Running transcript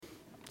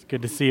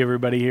Good to see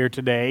everybody here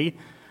today.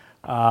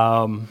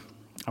 I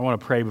want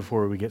to pray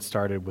before we get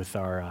started with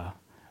our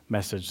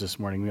message this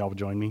morning. Will you all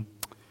join me?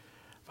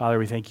 Father,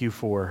 we thank you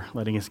for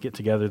letting us get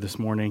together this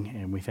morning,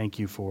 and we thank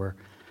you for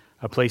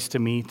a place to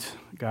meet.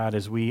 God,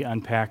 as we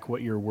unpack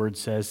what your word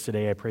says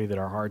today, I pray that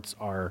our hearts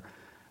are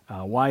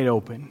wide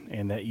open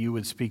and that you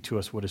would speak to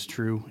us what is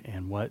true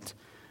and what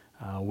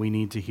we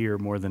need to hear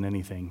more than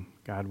anything.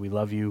 God, we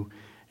love you,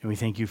 and we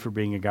thank you for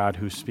being a God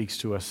who speaks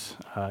to us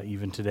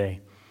even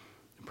today.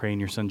 I pray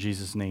in your Son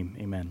Jesus' name,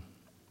 amen.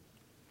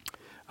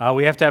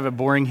 We have to have a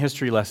boring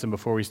history lesson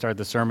before we start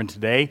the sermon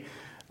today.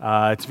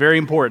 It's very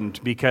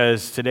important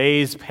because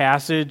today's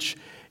passage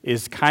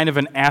is kind of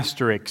an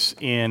asterisk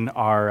in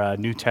our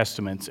New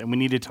Testaments, and we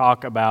need to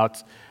talk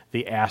about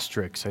the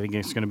asterisk. I think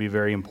it's going to be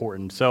very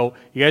important. So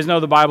you guys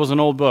know the Bible's an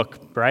old book,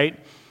 right?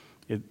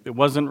 It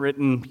wasn't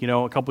written,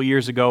 a couple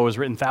years ago. It was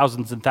written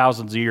thousands and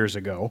thousands of years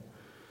ago.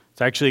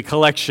 It's actually a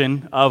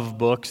collection of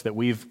books that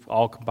we've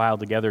all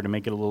compiled together to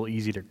make it a little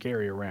easy to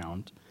carry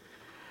around.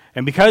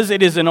 And because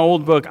it is an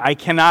old book, I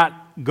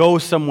cannot go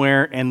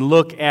somewhere and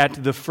look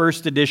at the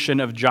first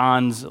edition of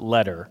John's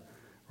letter,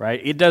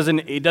 right? It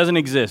doesn't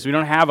exist. We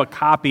don't have a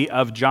copy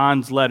of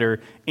John's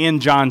letter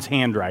in John's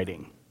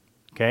handwriting,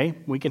 okay?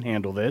 We can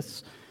handle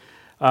this.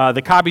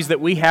 The copies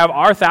that we have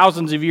are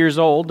thousands of years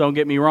old, don't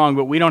get me wrong,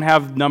 but we don't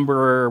have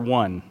number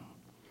one.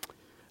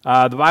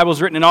 The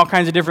Bible's written in all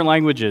kinds of different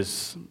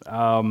languages.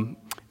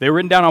 They were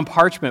written down on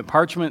parchment.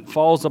 Parchment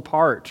falls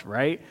apart,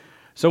 right?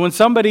 So when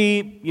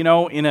somebody,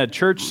 in a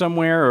church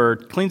somewhere or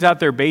cleans out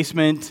their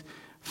basement,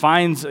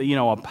 finds,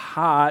 a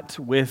pot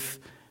with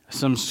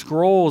some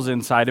scrolls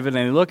inside of it, and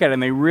they look at it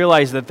and they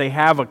realize that they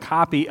have a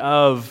copy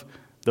of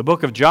the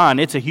book of John,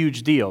 it's a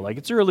huge deal. Like,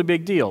 it's a really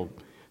big deal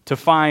to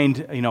find,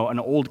 an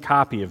old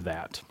copy of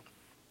that.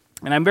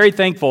 And I'm very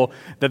thankful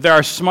that there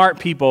are smart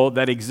people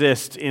that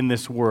exist in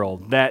this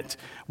world that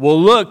will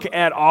look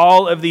at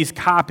all of these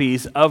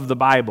copies of the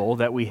Bible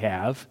that we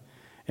have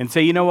and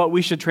say, you know what,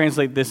 we should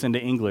translate this into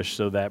English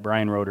so that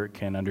Brian Roderick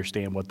can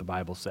understand what the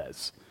Bible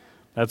says.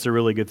 That's a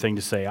really good thing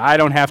to say. I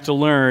don't have to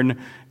learn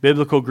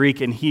biblical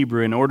Greek and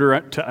Hebrew in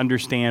order to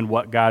understand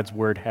what God's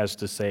Word has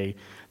to say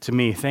to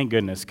me. Thank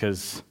goodness,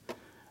 because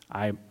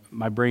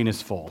my brain is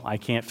full. I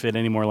can't fit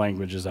any more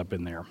languages up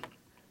in there.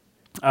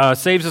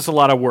 Saves us a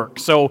lot of work.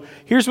 So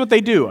here's what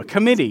they do. A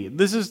committee.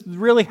 This is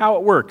really how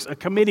it works. A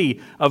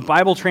committee of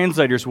Bible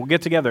translators will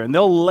get together and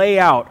they'll lay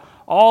out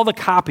all the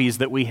copies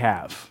that we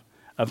have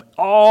of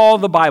all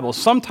the Bibles.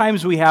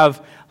 Sometimes we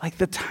have like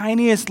the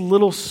tiniest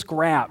little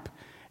scrap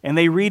and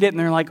they read it and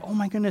they're like, oh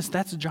my goodness,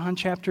 that's John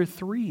chapter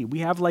 3. We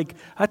have like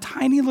a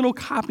tiny little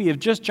copy of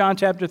just John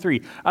chapter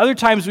 3. Other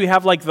times we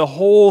have like the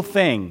whole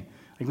thing.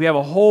 Like we have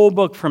a whole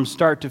book from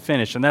start to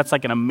finish, and that's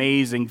like an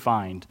amazing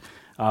find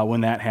when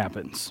that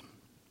happens.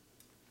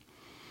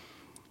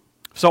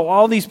 So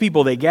all these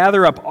people, they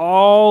gather up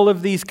all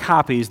of these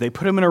copies, they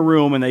put them in a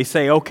room, and they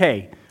say,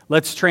 okay,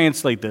 let's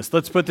translate this.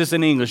 Let's put this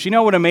in English. You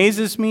know what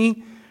amazes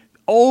me?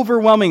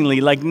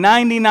 Overwhelmingly, like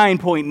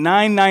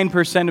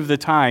 99.99% of the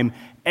time,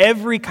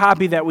 every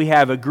copy that we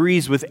have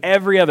agrees with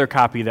every other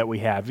copy that we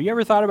have. Have you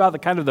ever thought about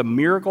the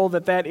miracle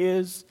that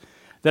is?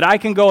 That I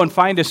can go and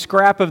find a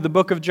scrap of the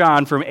book of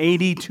John from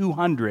AD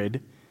 200,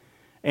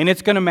 and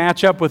it's going to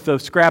match up with the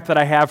scrap that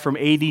I have from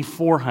AD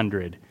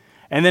 400.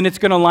 And then it's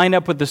going to line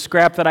up with the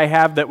scrap that I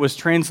have that was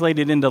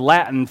translated into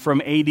Latin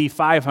from AD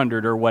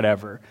 500 or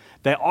whatever.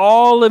 That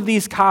all of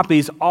these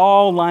copies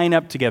all line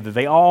up together.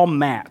 They all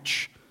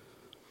match.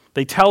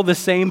 They tell the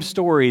same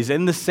stories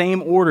in the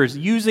same orders,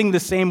 using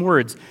the same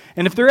words.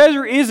 And if there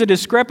ever is a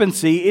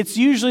discrepancy, it's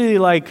usually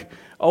like,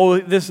 oh,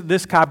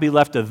 this copy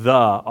left a "the"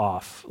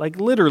 off. Like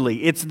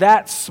literally, it's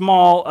that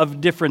small of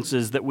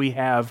differences that we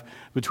have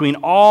between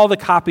all the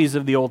copies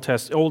of the Old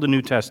and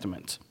New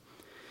Testament.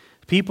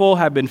 People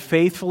have been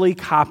faithfully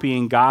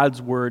copying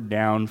God's Word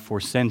down for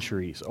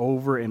centuries,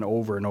 over and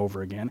over and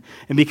over again.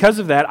 And because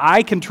of that,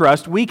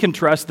 we can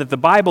trust that the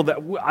Bible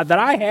that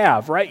I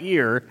have right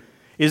here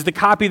is the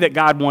copy that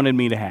God wanted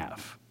me to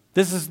have.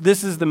 This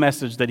is the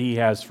message that He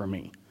has for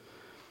me.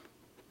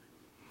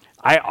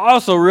 I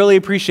also really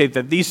appreciate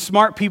that these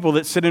smart people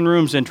that sit in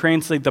rooms and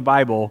translate the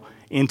Bible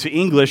into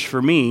English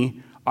for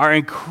me are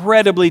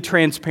incredibly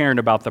transparent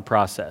about the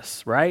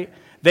process, right?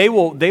 They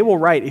will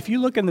write, if you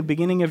look in the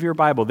beginning of your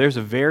Bible, there's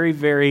a very,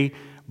 very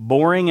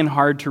boring and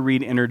hard to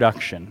read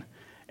introduction.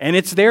 And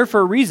it's there for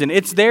a reason.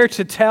 It's there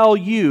to tell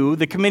you,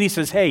 the committee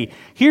says, hey,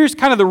 here's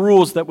kind of the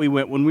rules that we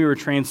went when we were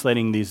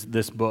translating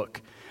this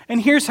book.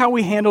 And here's how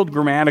we handled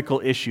grammatical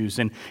issues.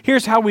 And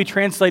here's how we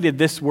translated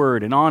this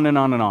word, and on and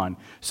on and on.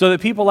 So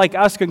that people like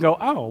us can go,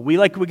 oh, we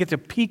get to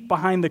peek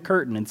behind the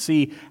curtain and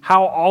see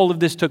how all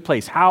of this took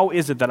place. How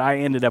is it that I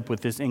ended up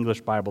with this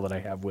English Bible that I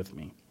have with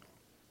me?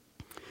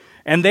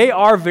 And they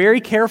are very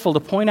careful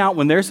to point out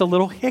when there's a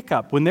little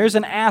hiccup, when there's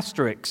an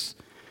asterisk.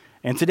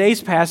 And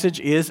today's passage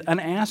is an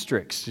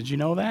asterisk. Did you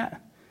know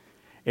that?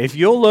 If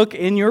you'll look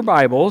in your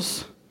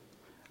Bibles,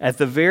 at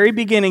the very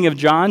beginning of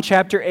John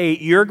chapter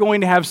 8, you're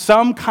going to have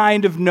some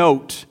kind of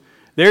note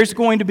there's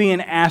going to be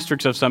an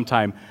asterisk of some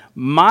time.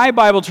 My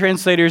Bible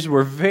translators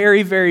were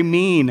very, very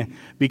mean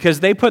because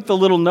they put the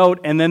little note,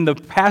 and then the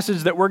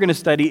passage that we're going to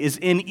study is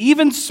in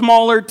even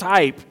smaller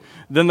type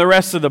than the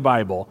rest of the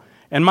Bible.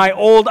 And my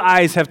old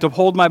eyes have to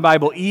hold my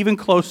Bible even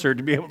closer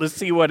to be able to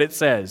see what it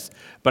says.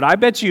 But I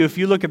bet you if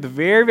you look at the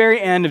very,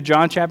 very end of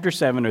John chapter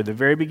 7 or the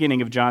very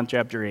beginning of John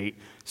chapter 8,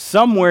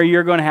 somewhere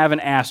you're going to have an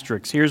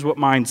asterisk. Here's what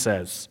mine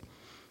says.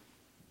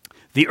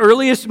 The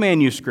earliest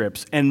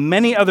manuscripts and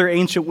many other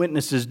ancient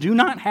witnesses do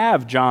not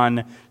have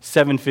John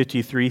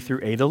 7:53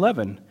 through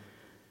 8:11.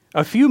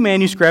 A few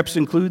manuscripts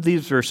include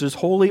these verses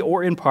wholly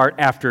or in part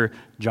after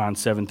John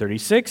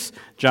 7:36,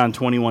 John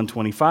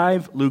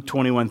 21:25, Luke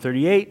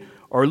 21:38,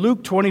 or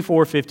Luke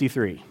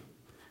 24:53.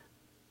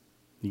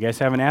 You guys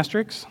have an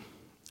asterisk?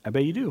 I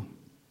bet you do.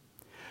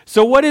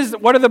 So what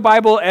are the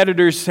Bible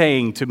editors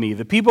saying to me?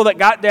 The people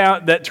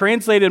that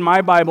translated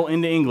my Bible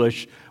into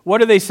English,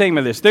 what are they saying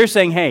by this? They're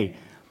saying, hey,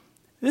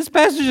 this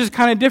passage is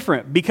kind of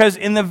different because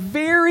in the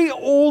very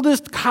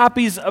oldest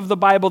copies of the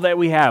Bible that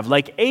we have,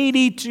 like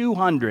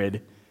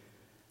 8200,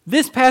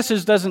 this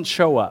passage doesn't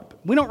show up.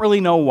 We don't really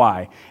know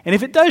why. And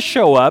if it does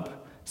show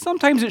up,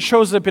 sometimes it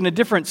shows up in a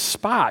different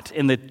spot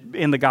in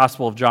the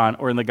Gospel of John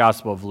or in the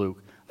Gospel of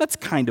Luke. That's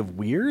kind of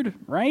weird,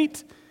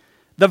 right?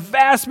 The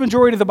vast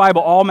majority of the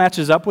Bible all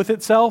matches up with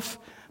itself,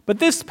 but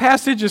this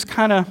passage is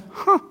kind of,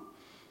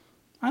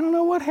 I don't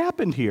know what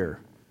happened here.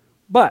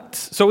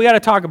 So we got to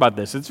talk about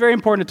this. It's very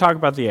important to talk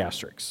about the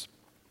asterisks.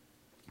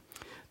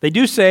 They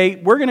do say,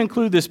 we're going to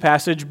include this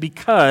passage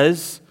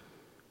because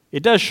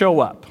it does show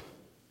up.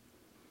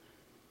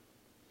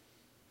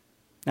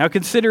 Now,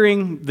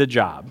 considering the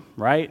job,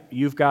 right?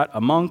 You've got a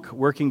monk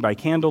working by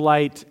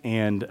candlelight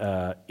and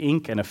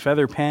ink and a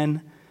feather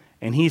pen,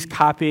 and he's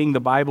copying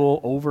the Bible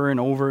over and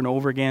over and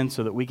over again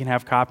so that we can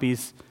have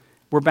copies.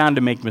 We're bound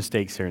to make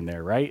mistakes here and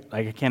there, right?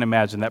 Like, I can't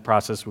imagine that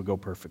process would go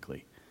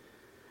perfectly.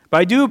 But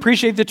I do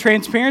appreciate the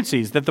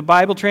transparencies that the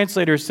Bible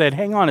translators said,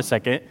 hang on a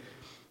second,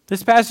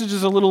 this passage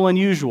is a little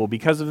unusual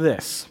because of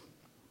this.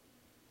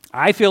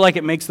 I feel like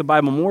it makes the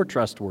Bible more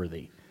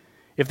trustworthy.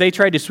 If they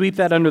tried to sweep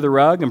that under the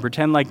rug and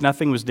pretend like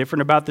nothing was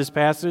different about this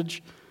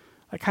passage,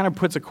 that kind of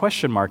puts a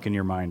question mark in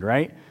your mind,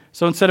 right?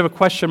 So instead of a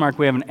question mark,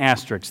 we have an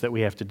asterisk that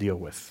we have to deal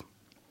with.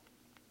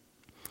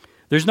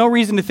 There's no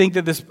reason to think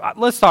that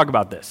let's talk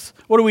about this.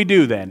 What do we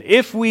do then?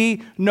 If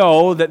we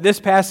know that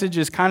this passage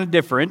is kind of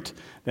different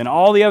than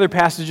all the other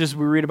passages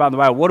we read about in the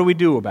Bible, what do we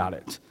do about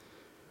it?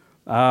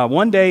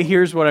 One day,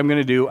 here's what I'm going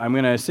to do. I'm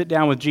going to sit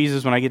down with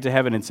Jesus when I get to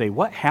heaven and say,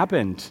 what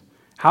happened?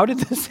 How did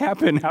this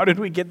happen? How did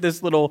we get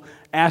this little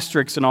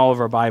asterisk in all of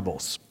our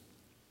Bibles?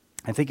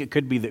 I think it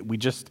could be that we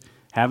just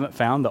haven't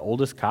found the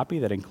oldest copy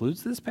that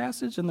includes this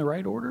passage in the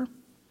right order.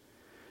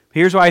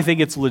 Here's why I think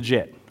it's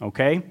legit,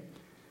 okay?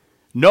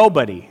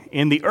 Nobody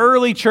in the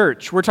early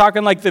church, we're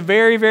talking like the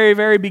very, very,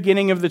 very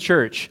beginning of the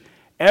church,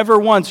 ever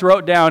once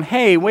wrote down,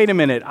 hey, wait a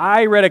minute,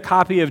 I read a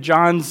copy of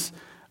John's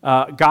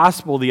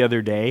gospel the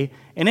other day,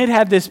 and it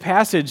had this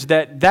passage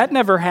that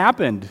never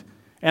happened.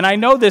 And I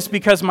know this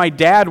because my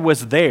dad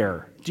was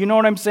there. Do you know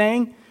what I'm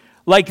saying?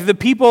 Like the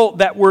people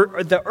that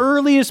were the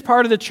earliest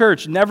part of the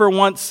church never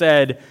once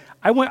said,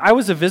 I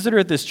was a visitor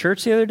at this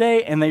church the other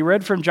day, and they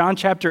read from John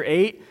chapter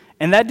 8,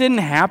 and that didn't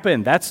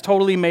happen. That's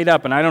totally made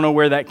up, and I don't know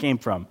where that came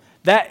from.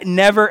 That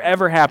never,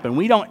 ever happened.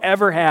 We don't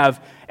ever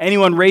have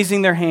anyone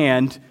raising their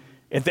hand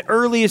at the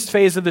earliest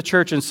phase of the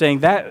church and saying,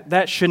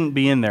 that shouldn't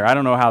be in there. I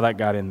don't know how that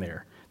got in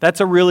there.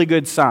 That's a really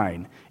good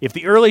sign. If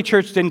the early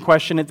church didn't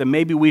question it, then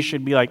maybe we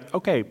should be like,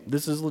 okay,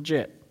 this is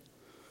legit.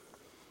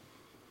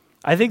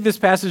 I think this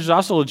passage is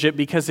also legit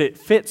because it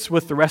fits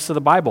with the rest of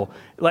the Bible.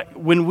 Like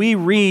when we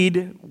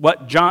read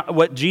what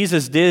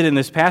Jesus did in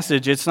this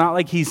passage, it's not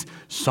like he's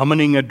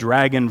summoning a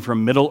dragon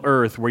from Middle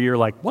Earth where you're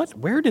like, what?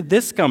 Where did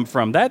this come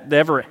from? That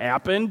never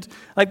happened.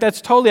 Like that's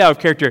totally out of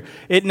character.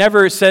 It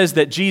never says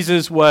that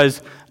Jesus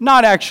was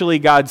not actually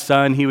God's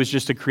son. He was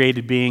just a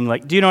created being.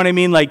 Like, do you know what I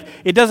mean? Like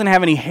it doesn't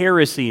have any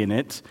heresy in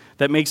it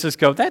that makes us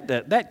go,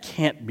 that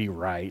can't be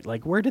right.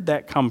 Like where did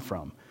that come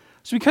from?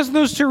 So because of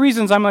those two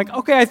reasons, I'm like,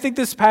 okay, I think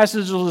this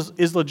passage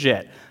is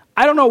legit.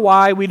 I don't know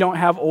why we don't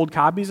have old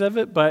copies of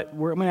it, but I'm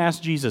going to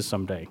ask Jesus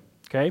someday,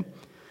 okay?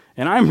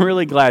 And I'm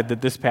really glad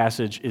that this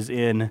passage is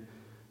in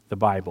the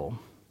Bible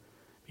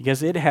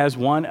because it has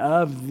one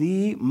of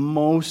the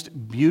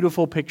most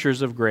beautiful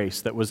pictures of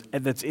grace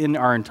that's in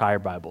our entire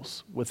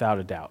Bibles, without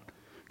a doubt.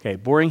 Okay,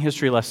 boring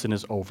history lesson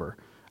is over.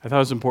 I thought it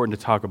was important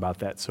to talk about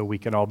that so we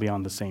can all be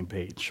on the same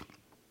page.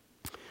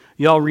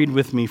 Y'all read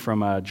with me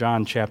from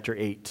John chapter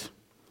 8.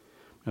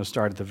 I'll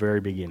start at the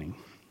very beginning.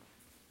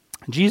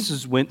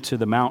 Jesus went to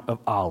the Mount of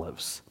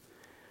Olives.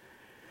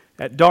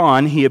 At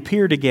dawn, he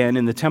appeared again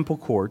in the temple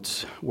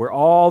courts where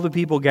all the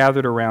people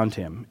gathered around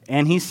him,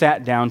 and he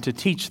sat down to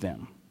teach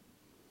them.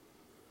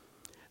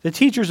 The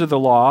teachers of the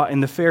law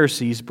and the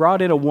Pharisees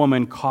brought in a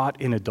woman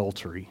caught in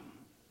adultery.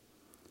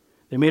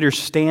 They made her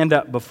stand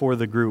up before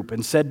the group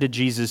and said to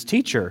Jesus,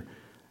 "Teacher,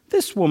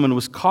 this woman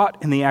was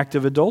caught in the act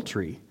of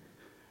adultery.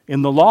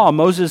 In the law,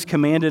 Moses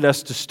commanded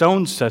us to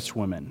stone such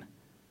women.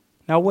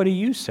 Now what do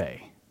you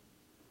say?"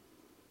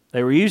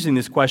 They were using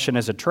this question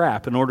as a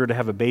trap in order to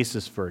have a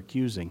basis for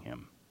accusing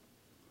him.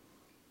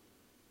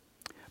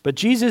 But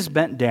Jesus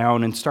bent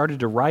down and started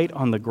to write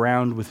on the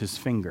ground with his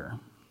finger.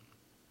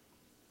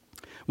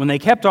 When they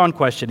kept on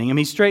questioning him,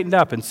 he straightened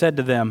up and said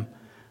to them,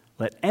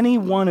 "Let any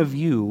one of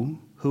you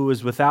who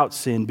is without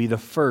sin be the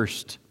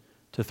first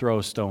to throw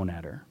a stone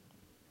at her."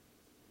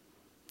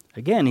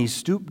 Again, he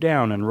stooped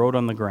down and wrote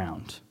on the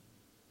ground.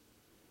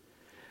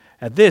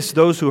 At this,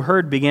 those who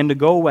heard began to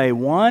go away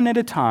one at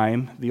a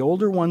time, the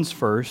older ones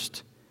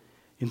first,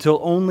 until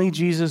only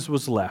Jesus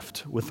was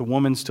left, with the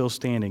woman still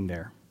standing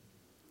there.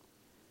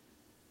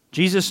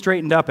 Jesus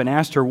straightened up and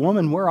asked her,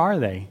 "Woman, where are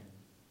they?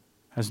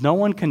 Has no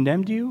one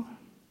condemned you?"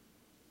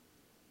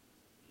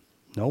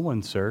 "No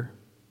one, sir,"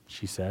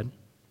 she said.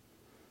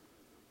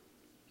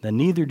 "Then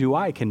neither do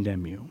I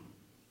condemn you,"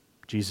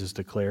 Jesus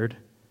declared.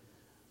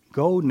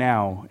 "Go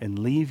now and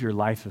leave your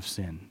life of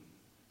sin."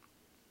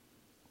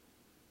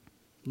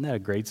 Isn't that a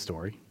great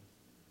story?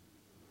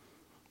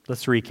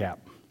 Let's recap.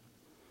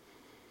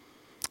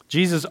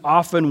 Jesus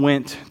often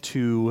went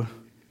to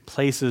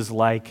places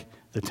like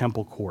the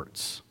temple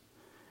courts.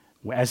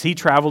 As he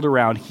traveled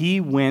around,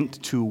 he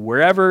went to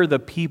wherever the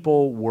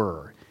people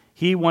were.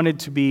 He wanted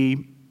to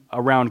be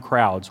around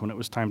crowds when it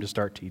was time to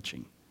start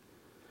teaching.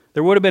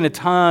 There would have been a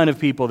ton of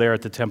people there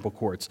at the temple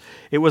courts.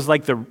 It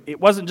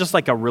wasn't just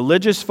like a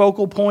religious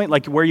focal point,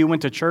 like where you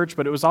went to church,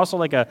 but it was also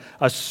like a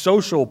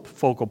social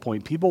focal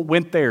point. People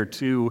went there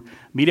to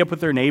meet up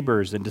with their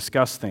neighbors and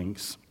discuss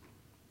things.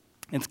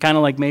 It's kind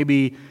of like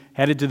maybe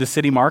headed to the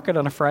city market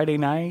on a Friday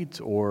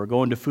night or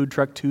going to Food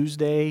Truck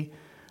Tuesday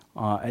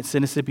at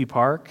Sinisippi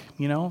Park.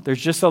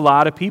 There's just a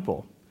lot of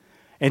people.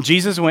 And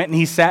Jesus went and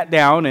he sat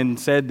down and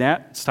said,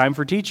 it's time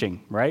for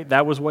teaching, right?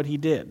 That was what he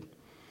did.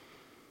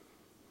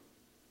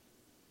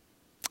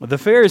 The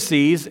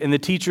Pharisees and the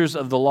teachers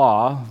of the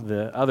law,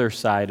 the other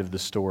side of the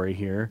story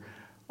here,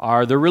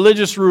 are the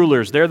religious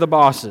rulers. They're the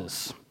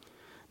bosses.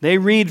 They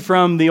read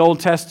from the Old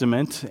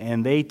Testament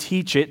and they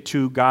teach it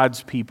to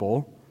God's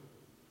people.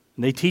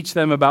 They teach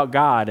them about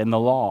God and the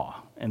law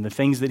and the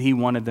things that he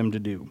wanted them to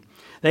do.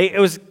 It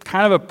was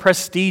kind of a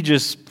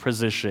prestigious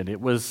position.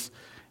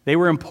 They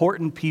were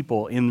important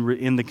people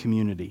in the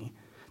community.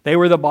 They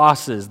were the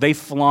bosses. They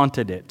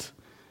flaunted it.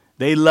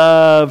 They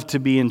loved to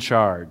be in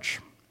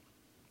charge.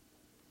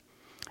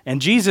 And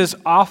Jesus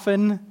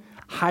often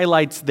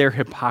highlights their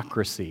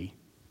hypocrisy.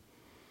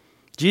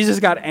 Jesus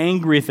got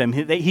angry with them.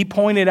 He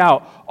pointed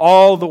out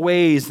all the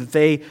ways that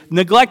they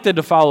neglected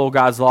to follow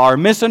God's law or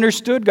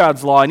misunderstood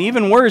God's law. And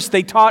even worse,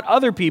 they taught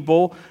other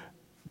people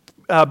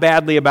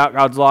badly about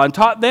God's law and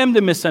taught them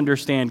to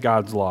misunderstand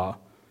God's law.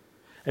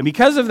 And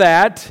because of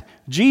that,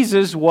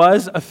 Jesus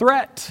was a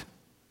threat.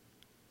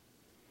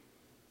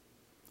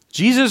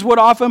 Jesus would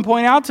often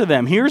point out to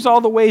them, here's all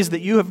the ways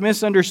that you have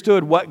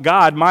misunderstood what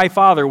God, my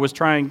Father, was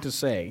trying to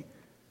say.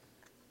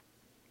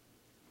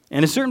 And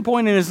at a certain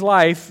point in his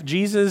life,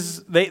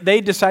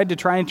 they decide to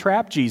try and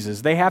trap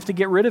Jesus. They have to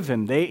get rid of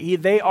him.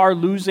 They are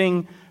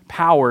losing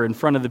power in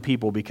front of the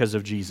people because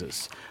of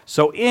Jesus.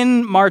 So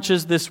in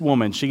marches this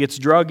woman. She gets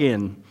drug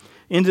into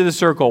the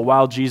circle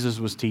while Jesus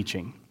was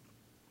teaching.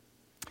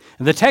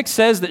 And the text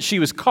says that she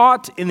was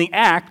caught in the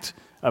act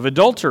of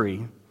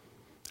adultery.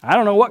 I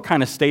don't know what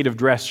kind of state of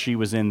dress she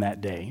was in that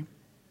day.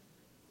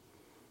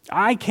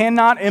 I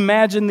cannot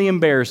imagine the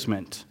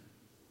embarrassment.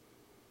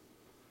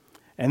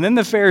 And then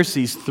the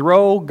Pharisees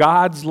throw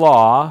God's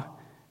law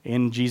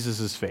in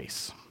Jesus'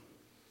 face.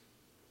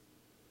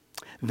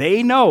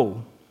 They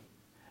know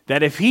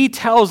that if he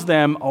tells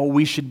them,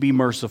 we should be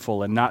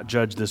merciful and not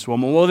judge this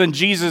woman, well, then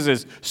Jesus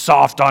is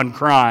soft on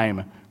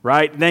crime,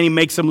 right? Then he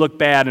makes them look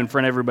bad in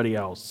front of everybody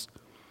else.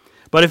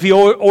 But if he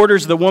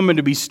orders the woman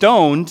to be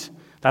stoned,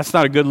 that's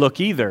not a good look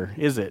either,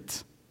 is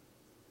it?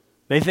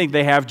 They think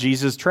they have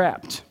Jesus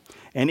trapped.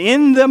 And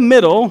in the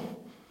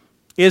middle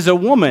is a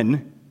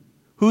woman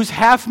who's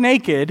half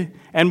naked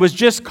and was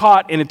just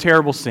caught in a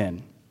terrible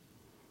sin.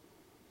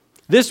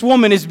 This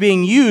woman is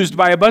being used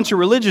by a bunch of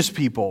religious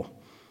people.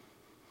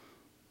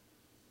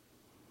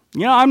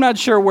 I'm not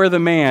sure where the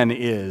man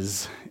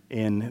is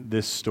in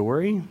this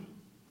story.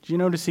 Do you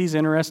notice he's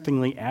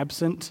interestingly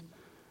absent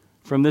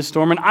from this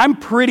story? And I'm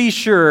pretty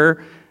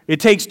sure it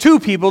takes two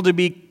people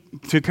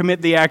to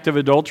commit the act of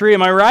adultery.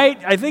 Am I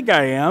right? I think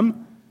I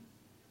am.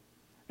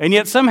 And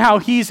yet somehow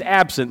he's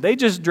absent. They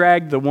just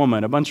dragged the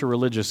woman. A bunch of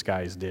religious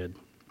guys did.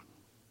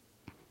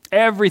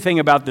 Everything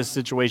about this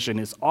situation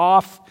is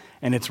off,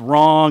 and it's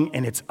wrong,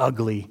 and it's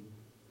ugly.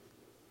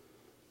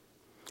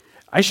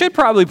 I should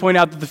probably point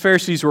out that the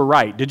Pharisees were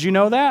right. Did you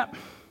know that?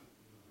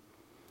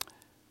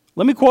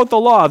 Let me quote the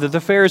law that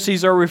the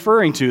Pharisees are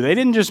referring to. They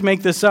didn't just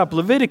make this up.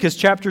 Leviticus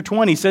chapter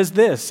 20 says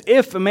this: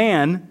 if a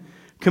man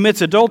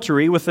commits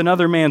adultery with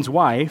another man's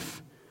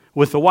wife,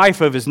 with the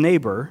wife of his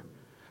neighbor,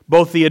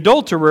 both the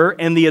adulterer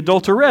and the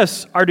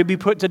adulteress are to be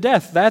put to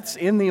death. That's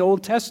in the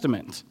Old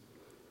Testament.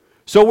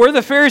 So were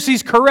the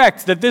Pharisees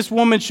correct that this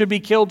woman should be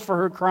killed for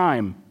her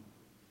crime?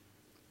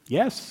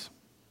 Yes.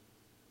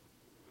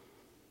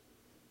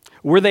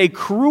 Were they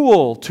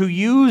cruel to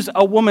use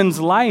a woman's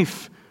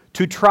life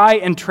to try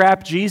and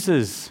trap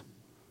Jesus?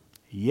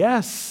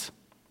 Yes.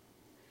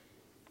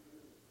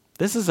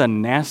 This is a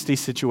nasty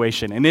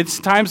situation. And it's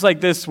times like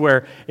this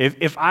where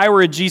if I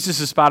were at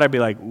Jesus' spot, I'd be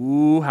like,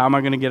 ooh, how am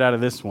I going to get out of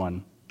this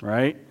one,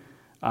 right?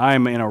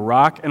 I'm in a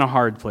rock and a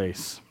hard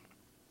place.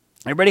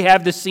 Everybody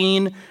have the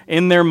scene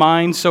in their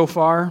mind so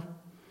far?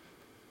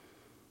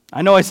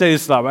 I know I say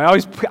this a lot,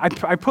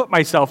 but I put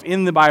myself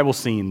in the Bible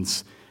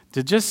scenes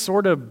to just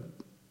sort of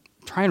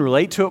try and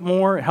relate to it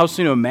more. It helps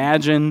me to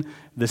imagine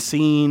the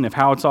scene of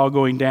how it's all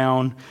going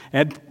down.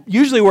 And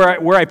usually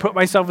where I put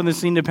myself in the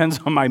scene depends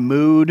on my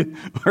mood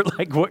or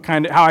like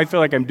how I feel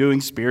like I'm doing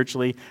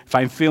spiritually. If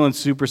I'm feeling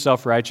super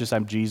self-righteous,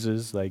 I'm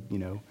Jesus, like,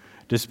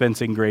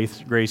 dispensing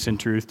grace and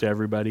truth to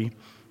everybody.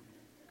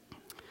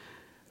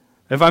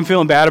 If I'm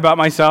feeling bad about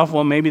myself,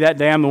 well, maybe that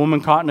day I'm the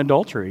woman caught in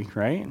adultery,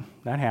 right?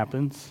 That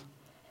happens.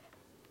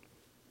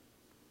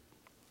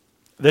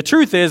 The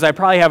truth is, I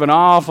probably have an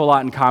awful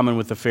lot in common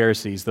with the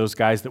Pharisees, those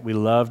guys that we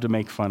love to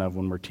make fun of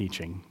when we're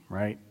teaching,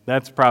 right?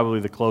 That's probably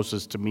the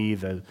closest to me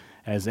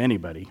as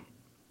anybody.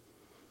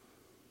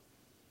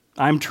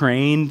 I'm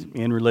trained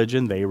in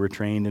religion. They were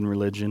trained in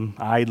religion.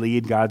 I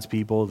lead God's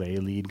people. They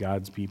lead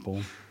God's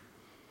people.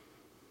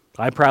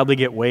 I probably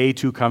get way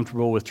too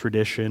comfortable with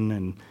tradition,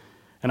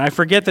 and I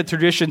forget that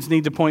traditions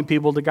need to point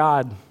people to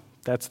God.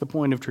 That's the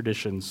point of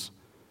traditions.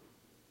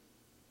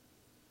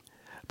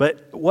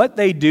 But what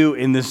they do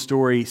in this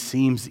story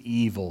seems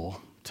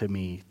evil to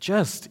me,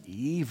 just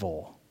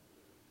evil.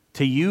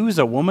 To use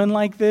a woman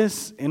like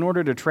this in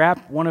order to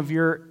trap one of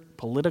your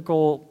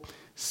political,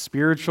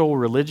 spiritual,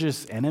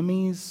 religious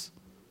enemies.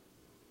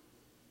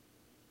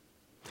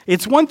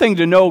 It's one thing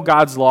to know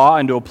God's law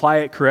and to apply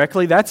it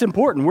correctly. That's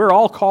important. We're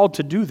all called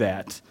to do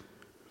that.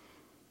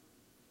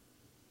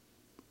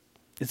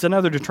 It's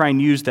another to try and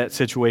use that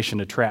situation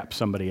to trap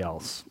somebody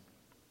else.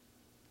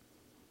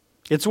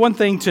 It's one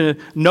thing to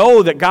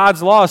know that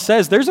God's law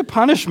says there's a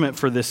punishment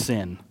for this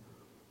sin.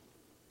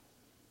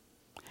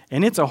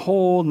 And it's a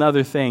whole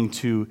nother thing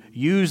to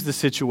use the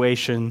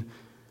situation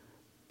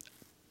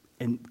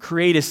and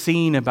create a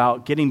scene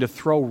about getting to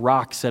throw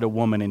rocks at a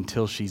woman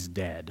until she's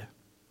dead.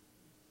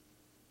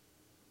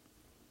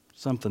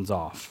 Something's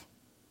off.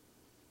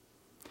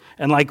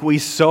 And like we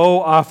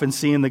so often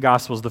see in the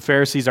Gospels, the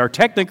Pharisees are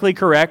technically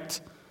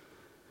correct.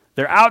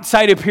 Their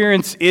outside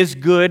appearance is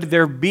good.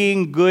 They're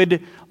being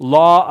good,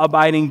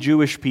 law-abiding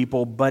Jewish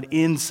people, but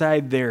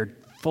inside they're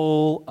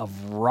full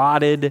of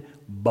rotted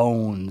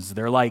bones.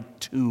 They're like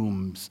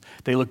tombs.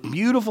 They look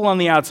beautiful on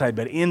the outside,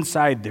 but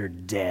inside they're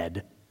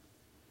dead.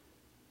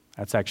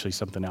 That's actually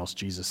something else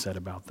Jesus said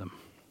about them.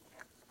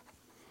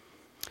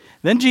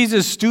 Then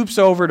Jesus stoops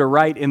over to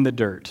write in the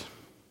dirt.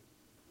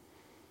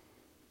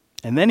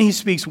 And then he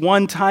speaks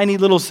one tiny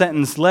little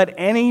sentence, "Let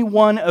any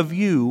one of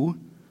you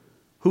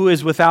who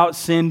is without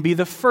sin be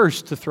the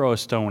first to throw a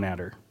stone at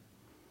her."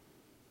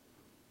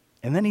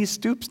 And then he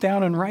stoops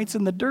down and writes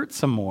in the dirt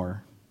some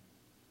more.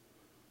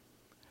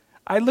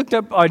 I looked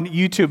up on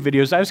YouTube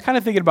videos. I was kind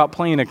of thinking about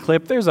playing a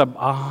clip. There's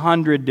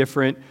 100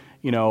 different,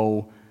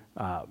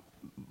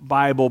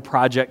 Bible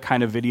project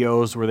kind of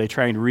videos where they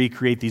try and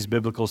recreate these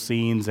biblical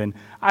scenes. And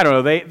I don't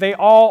know,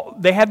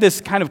 they had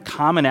this kind of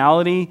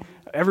commonality.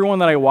 Everyone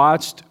that I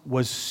watched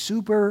was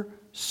super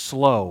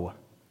slow.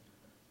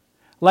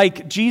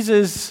 Like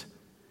Jesus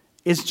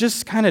is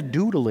just kind of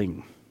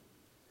doodling.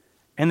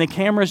 And the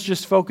camera's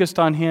just focused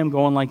on him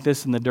going like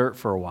this in the dirt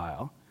for a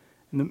while.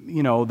 And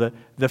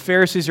the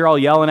Pharisees are all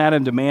yelling at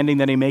him, demanding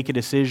that he make a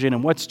decision.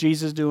 And what's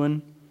Jesus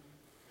doing?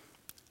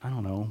 I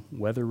don't know,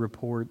 weather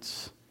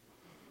reports.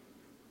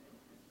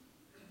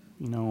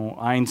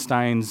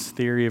 Einstein's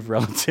theory of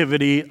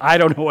relativity. I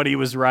don't know what he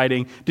was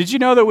writing. Did you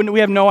know that when we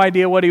have no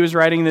idea what he was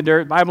writing in the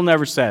dirt? The Bible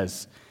never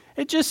says.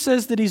 It just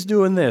says that he's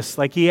doing this.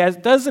 Like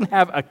doesn't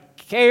have a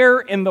care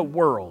in the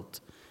world.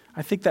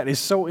 I think that is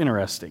so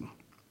interesting.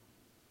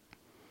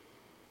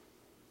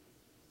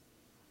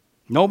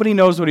 Nobody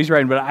knows what he's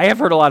writing, but I have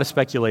heard a lot of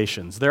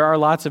speculations. There are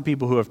lots of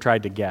people who have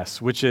tried to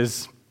guess, which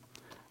is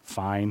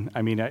fine.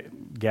 I mean, I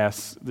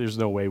guess there's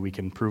no way we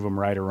can prove them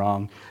right or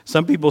wrong.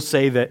 Some people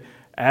say that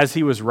as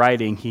he was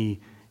writing, he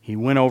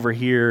went over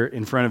here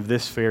in front of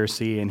this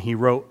Pharisee and he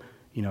wrote,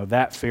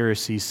 that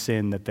Pharisee's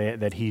sin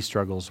that he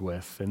struggles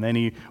with. And then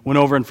he went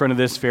over in front of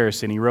this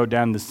Pharisee and he wrote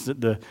down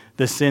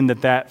the sin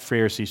that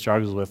Pharisee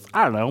struggles with.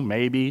 I don't know,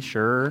 maybe,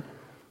 sure.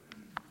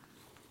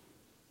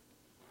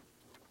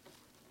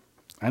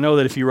 I know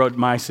that if he wrote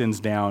my sins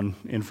down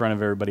in front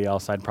of everybody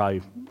else, I'd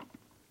probably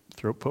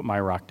put my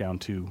rock down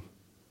too.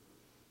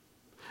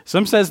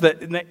 Some says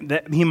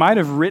that he might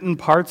have written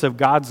parts of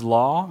God's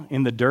law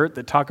in the dirt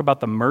that talk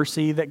about the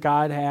mercy that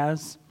God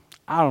has.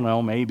 I don't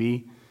know,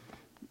 maybe.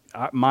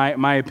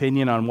 My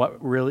opinion on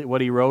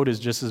what he wrote is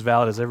just as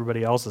valid as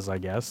everybody else's, I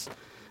guess.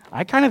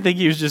 I kind of think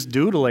he was just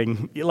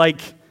doodling,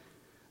 like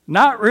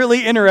not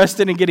really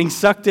interested in getting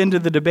sucked into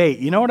the debate.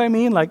 You know what I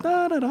mean? Like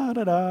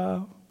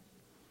da-da-da-da-da.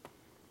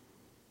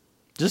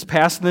 Just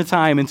passing the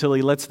time until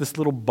he lets this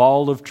little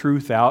ball of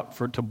truth out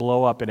to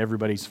blow up in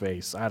everybody's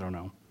face. I don't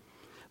know.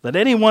 Let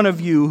any one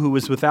of you who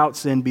is without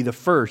sin be the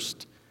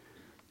first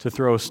to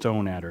throw a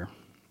stone at her.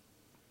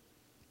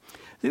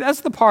 See,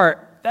 that's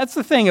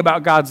the thing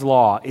about God's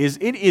law, is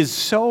it is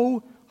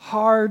so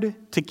hard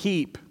to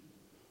keep.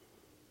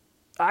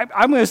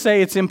 I'm going to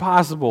say it's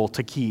impossible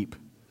to keep.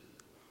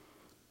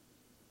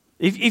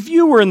 If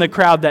you were in the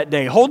crowd that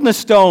day, holding a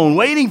stone,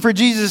 waiting for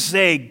Jesus to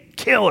say,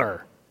 kill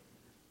her,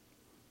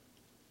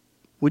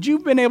 would you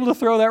have been able to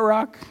throw that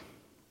rock?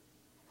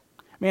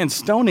 Man,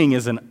 stoning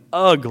is an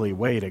ugly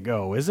way to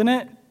go, isn't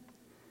it?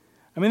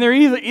 I mean,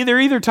 they're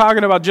either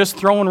talking about just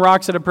throwing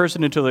rocks at a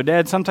person until they're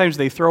dead. Sometimes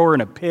they throw her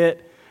in a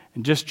pit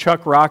and just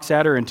chuck rocks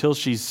at her until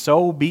she's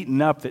so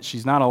beaten up that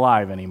she's not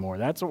alive anymore.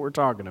 That's what we're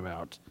talking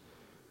about.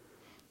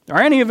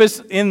 Are any of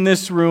us in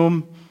this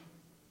room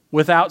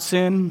without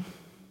sin?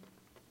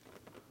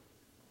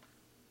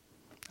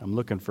 I'm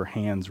looking for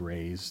hands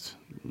raised.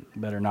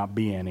 Better not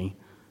be any.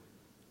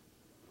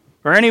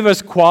 Are any of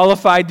us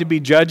qualified to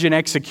be judge and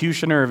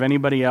executioner of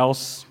anybody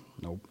else?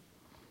 Nope.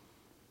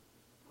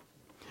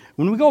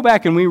 When we go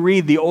back and we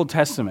read the Old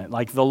Testament,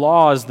 like the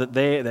laws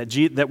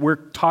that we're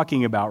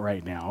talking about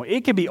right now,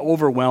 it can be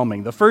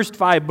overwhelming. The first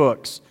 5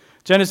 books,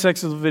 Genesis,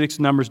 Exodus, Leviticus,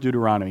 Numbers,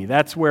 Deuteronomy,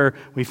 that's where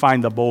we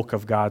find the bulk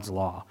of God's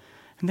law.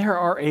 And there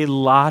are a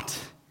lot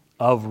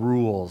of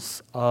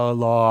rules,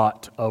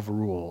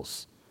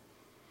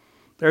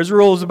 There's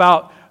rules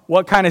about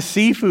what kind of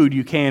seafood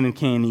you can and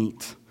can't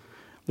eat.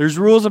 There's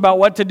rules about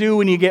what to do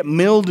when you get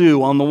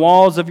mildew on the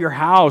walls of your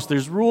house.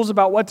 There's rules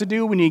about what to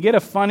do when you get a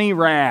funny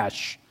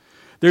rash.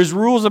 There's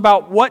rules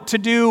about what to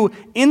do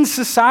in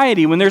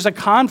society when there's a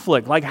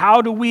conflict. Like,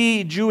 how do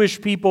we Jewish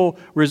people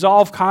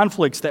resolve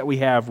conflicts that we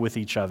have with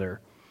each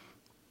other?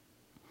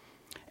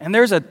 And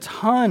there's a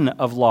ton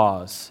of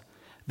laws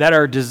that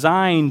are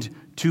designed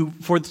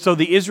so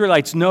the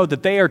Israelites know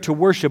that they are to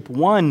worship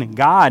one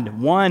God,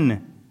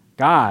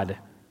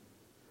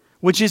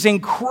 which is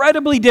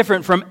incredibly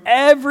different from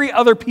every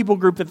other people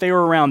group that they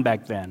were around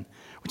back then,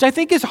 which I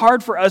think is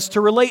hard for us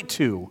to relate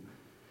to.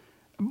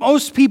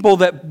 Most people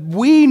that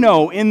we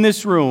know in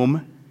this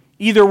room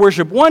either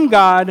worship one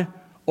God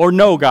or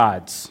no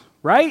gods,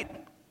 right?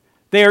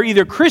 They are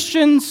either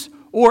Christians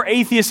or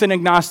atheists and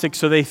agnostics,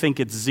 so they think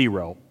it's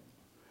zero.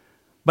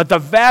 But the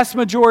vast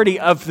majority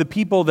of the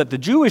people that the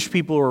Jewish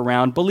people were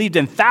around believed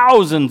in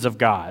thousands of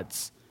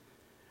gods.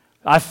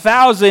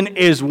 1,000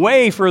 is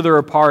way further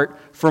apart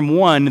from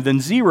one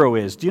than 0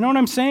 is. Do you know what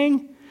I'm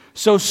saying?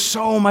 So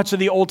much of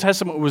the Old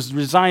Testament was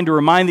designed to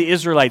remind the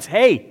Israelites,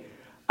 hey,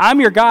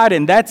 I'm your God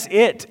and that's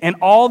it. And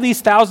all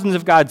these thousands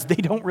of gods, they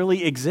don't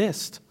really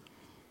exist.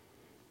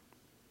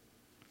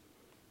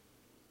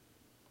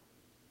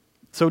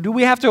 So do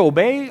we have to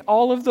obey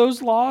all of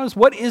those laws?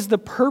 What is the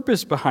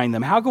purpose behind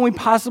them? How can we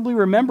possibly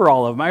remember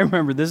all of them? I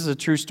remember, this is a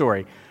true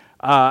story.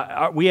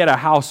 We had a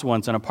house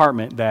once, an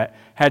apartment, that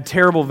had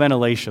terrible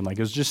ventilation. Like,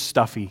 it was just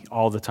stuffy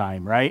all the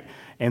time, right?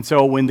 And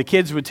so when the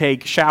kids would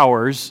take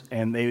showers,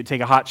 and they would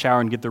take a hot shower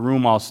and get the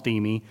room all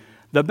steamy,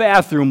 the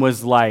bathroom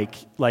was like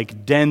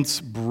dense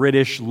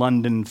British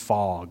London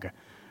fog.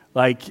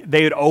 Like,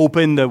 they would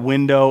open the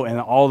window and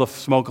all the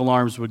smoke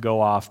alarms would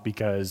go off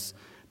because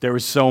there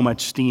was so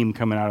much steam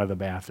coming out of the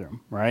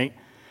bathroom, right?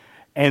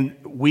 And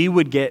we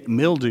would get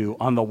mildew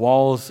on the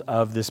walls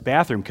of this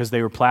bathroom because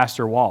they were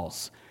plaster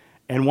walls.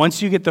 And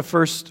once you get the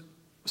first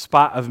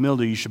spot of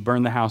mildew, you should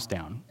burn the house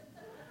down,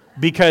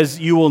 because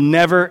you will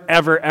never,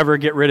 ever, ever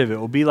get rid of it. It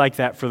will be like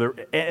that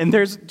and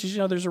there's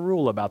a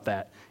rule about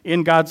that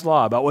in God's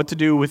law about what to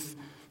do with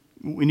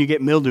when you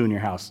get mildew in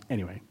your house.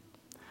 Anyway,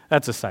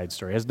 that's a side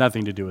story. It has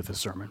nothing to do with the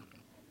sermon.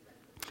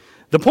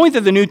 The point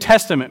that the New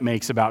Testament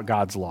makes about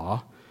God's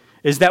law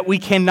is that we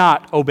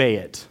cannot obey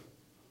it.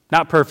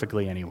 Not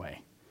perfectly,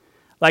 anyway.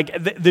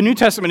 Like, the New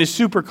Testament is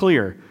super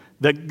clear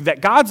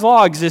that God's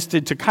law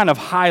existed to kind of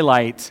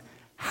highlight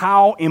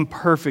how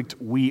imperfect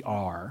we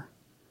are.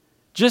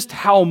 Just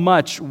how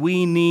much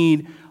we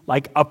need,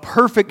 like, a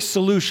perfect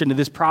solution to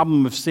this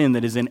problem of sin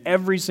that is in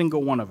every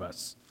single one of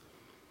us.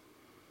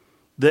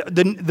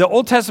 The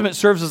Old Testament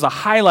serves as a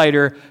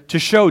highlighter to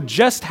show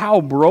just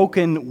how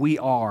broken we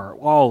are,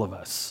 all of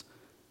us.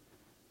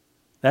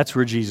 That's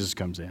where Jesus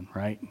comes in,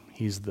 right?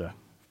 He's the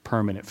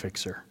permanent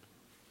fixer.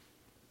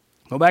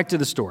 Go back to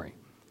the story.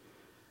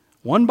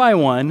 One by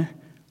one,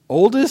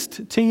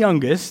 oldest to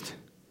youngest,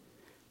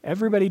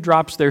 everybody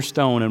drops their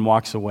stone and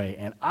walks away.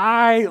 And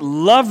I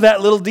love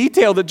that little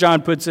detail that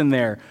John puts in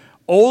there.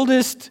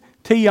 Oldest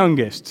to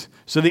youngest.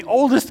 So the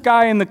oldest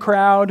guy in the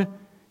crowd,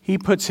 he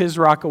puts his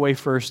rock away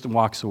first and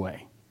walks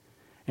away.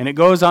 And it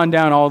goes on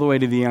down all the way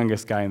to the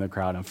youngest guy in the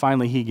crowd. And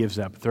finally he gives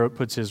up,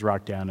 puts his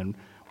rock down and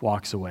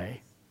walks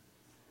away.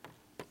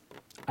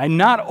 I'm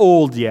not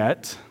old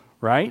yet,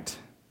 right?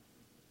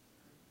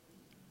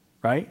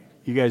 Right?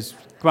 You guys,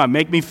 come on,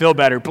 make me feel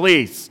better,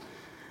 please.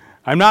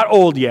 I'm not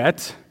old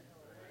yet.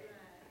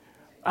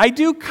 I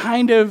do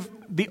kind of,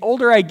 the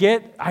older I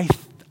get,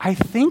 I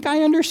think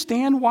I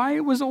understand why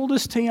it was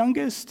oldest to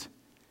youngest.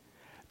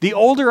 The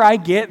older I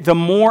get, the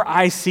more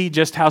I see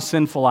just how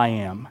sinful I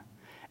am.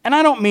 And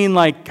I don't mean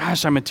like,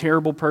 gosh, I'm a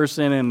terrible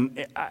person,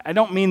 and I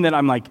don't mean that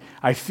I'm like,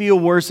 I feel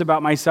worse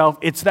about myself.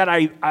 It's that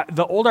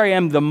the older I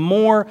am, the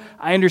more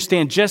I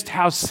understand just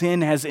how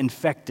sin has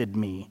infected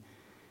me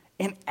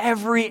in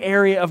every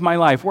area of my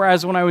life.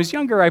 Whereas when I was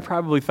younger, I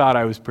probably thought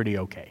I was pretty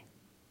okay.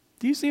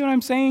 Do you see what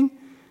I'm saying?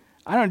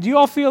 Do you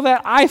all feel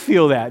that? I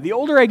feel that. The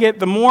older I get,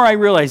 the more I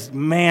realize,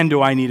 man,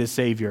 do I need a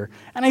Savior.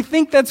 And I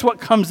think that's what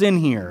comes in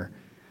here.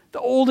 The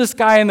oldest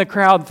guy in the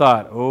crowd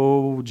thought,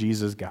 oh,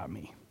 Jesus got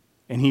me.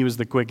 And he was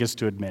the quickest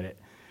to admit it.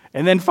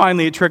 And then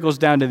finally it trickles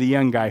down to the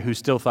young guy who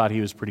still thought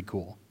he was pretty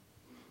cool.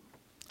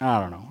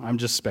 I don't know. I'm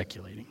just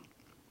speculating.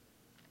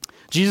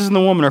 Jesus and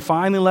the woman are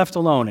finally left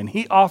alone, and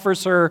he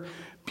offers her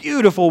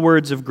beautiful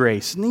words of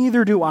grace.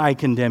 Neither do I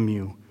condemn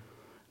you.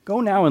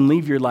 Go now and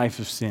leave your life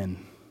of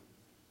sin.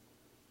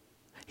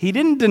 He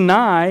didn't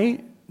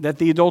deny that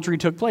the adultery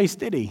took place,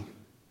 did he?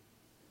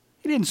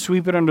 He didn't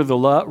sweep it under the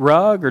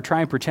rug or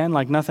try and pretend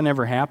like nothing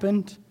ever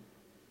happened.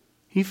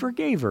 He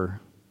forgave her.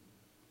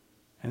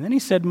 And then he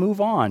said,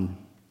 move on.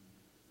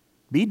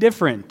 Be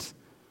different.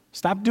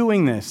 Stop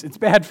doing this. It's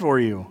bad for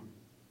you.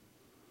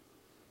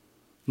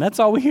 And that's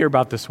all we hear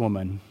about this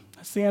woman.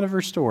 That's the end of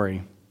her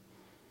story.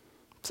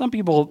 Some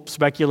people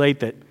speculate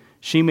that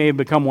she may have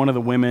become one of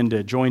the women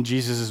to join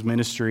Jesus'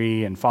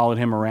 ministry and followed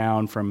him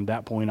around from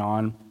that point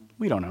on.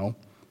 We don't know.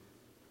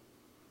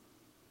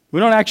 We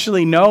don't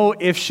actually know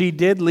if she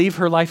did leave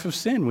her life of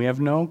sin. We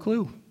have no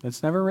clue.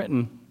 It's never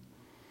written.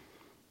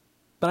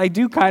 But I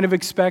do kind of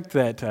expect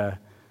that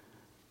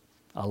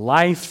a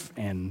life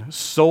and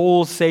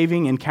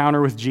soul-saving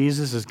encounter with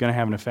Jesus is going to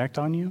have an effect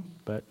on you,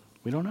 but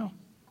we don't know.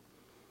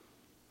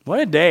 What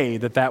a day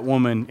that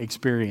woman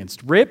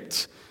experienced.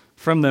 Ripped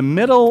from the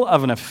middle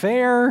of an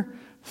affair,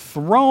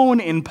 thrown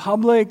in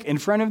public in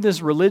front of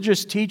this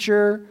religious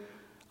teacher.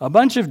 A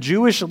bunch of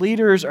Jewish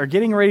leaders are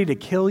getting ready to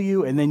kill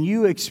you, and then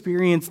you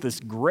experience this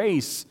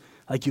grace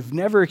like you've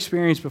never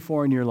experienced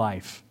before in your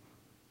life.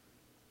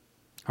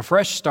 A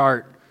fresh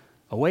start,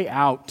 a way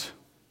out.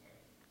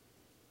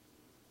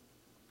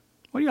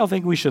 What do y'all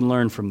think we should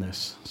learn from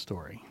this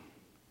story?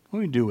 What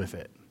do we do with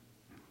it?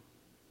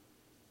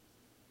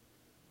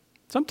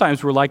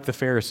 Sometimes we're like the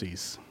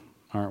Pharisees,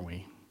 aren't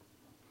we?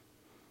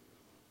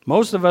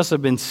 Most of us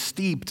have been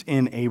steeped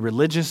in a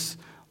religious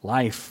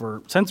life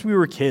since we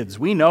were kids.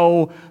 We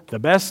know the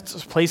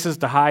best places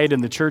to hide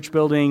in the church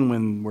building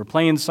when we're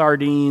playing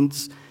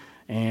sardines,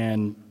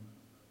 and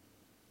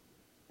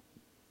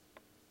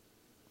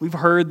we've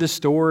heard the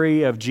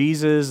story of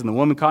Jesus and the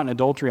woman caught in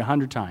adultery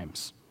 100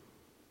 times.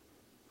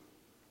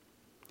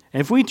 And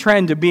if we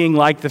trend to being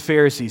like the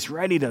Pharisees,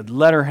 ready to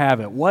let her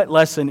have it, what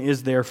lesson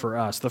is there for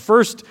us? The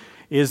first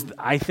is,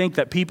 I think,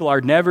 that people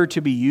are never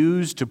to be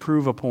used to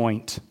prove a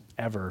point,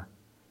 ever.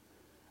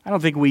 I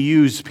don't think we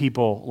use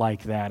people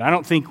like that. I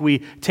don't think we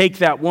take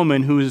that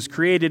woman who is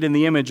created in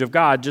the image of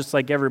God, just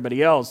like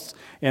everybody else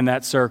in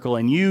that circle,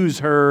 and use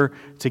her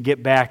to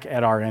get back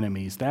at our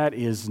enemies. That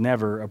is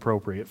never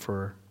appropriate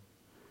for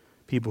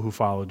people who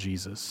follow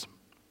Jesus.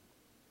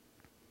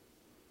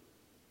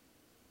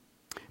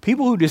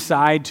 People who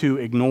decide to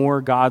ignore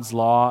God's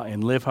law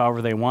and live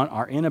however they want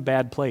are in a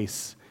bad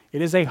place.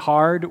 It is a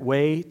hard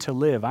way to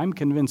live. I'm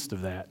convinced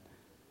of that.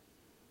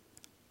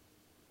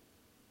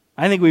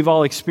 I think we've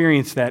all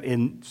experienced that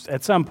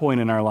at some point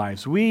in our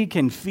lives. We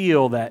can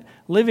feel that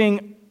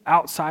living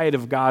outside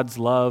of God's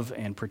love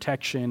and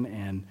protection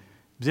and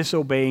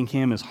disobeying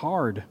Him is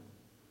hard.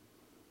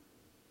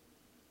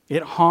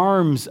 It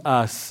harms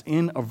us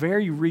in a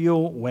very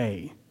real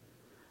way.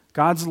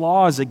 God's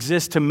laws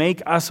exist to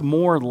make us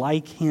more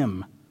like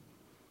Him.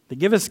 They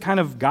give us kind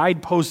of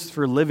guideposts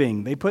for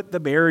living. They put the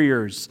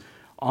barriers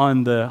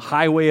on the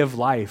highway of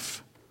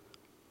life.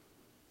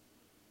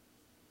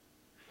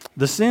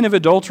 The sin of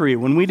adultery,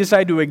 when we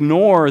decide to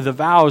ignore the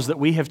vows that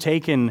we have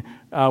taken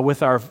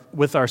with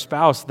our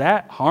spouse,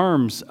 that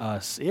harms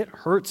us. It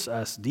hurts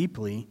us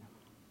deeply.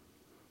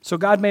 So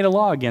God made a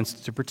law against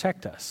it to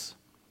protect us.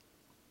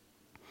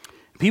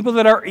 People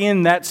that are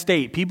in that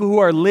state, people who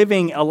are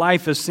living a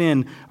life of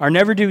sin, are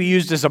never to be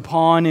used as a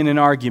pawn in an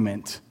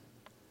argument.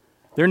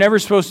 They're never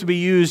supposed to be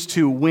used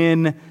to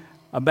win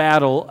a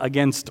battle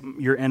against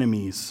your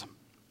enemies.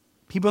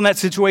 People in that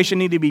situation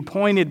need to be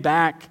pointed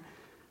back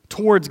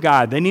towards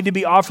God. They need to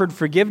be offered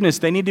forgiveness.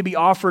 They need to be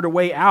offered a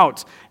way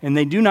out. And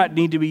they do not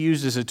need to be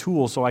used as a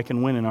tool so I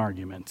can win an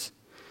argument.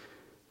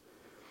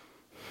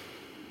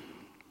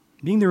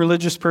 Being the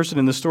religious person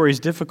in the story is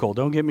difficult.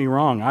 Don't get me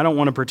wrong. I don't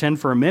want to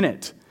pretend for a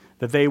minute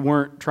that they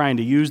weren't trying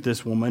to use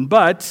this woman,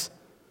 but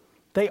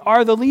they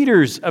are the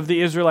leaders of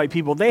the Israelite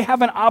people. They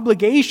have an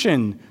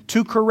obligation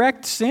to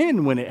correct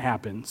sin when it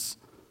happens.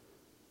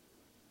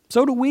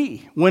 So do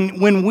we.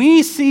 When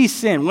we see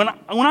sin, when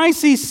I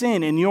see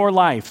sin in your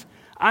life,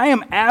 I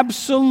am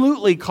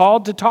absolutely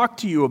called to talk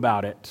to you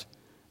about it.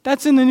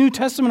 That's in the New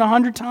Testament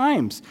 100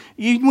 times.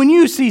 When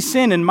you see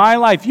sin in my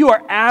life, you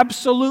are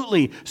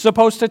absolutely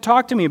supposed to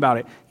talk to me about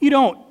it. You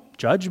don't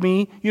judge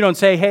me. You don't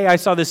say, hey, I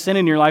saw this sin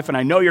in your life and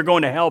I know you're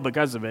going to hell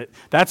because of it.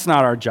 That's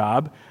not our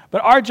job.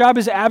 But our job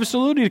is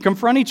absolutely to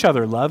confront each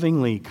other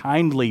lovingly,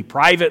 kindly,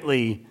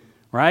 privately,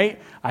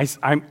 right? I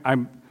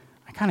kind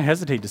of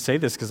hesitate to say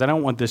this because I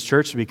don't want this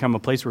church to become a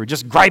place where we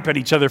just gripe at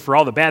each other for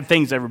all the bad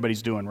things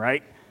everybody's doing,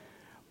 right?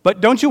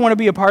 But don't you want to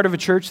be a part of a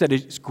church that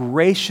is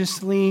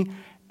graciously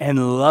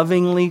and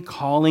lovingly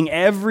calling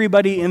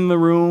everybody in the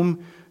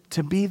room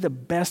to be the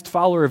best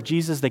follower of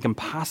Jesus they can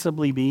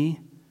possibly be?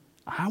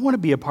 I want to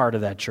be a part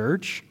of that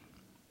church.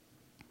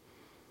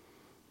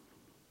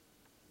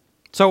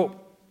 So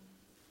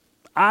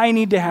I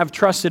need to have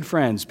trusted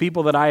friends,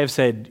 people that I have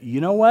said,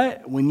 you know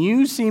what? When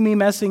you see me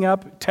messing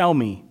up, tell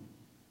me.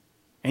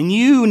 And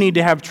you need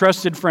to have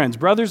trusted friends,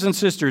 brothers and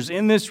sisters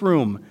in this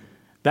room,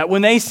 that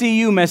when they see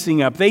you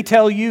messing up, they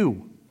tell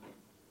you.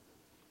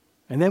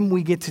 And then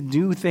we get to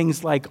do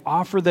things like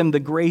offer them the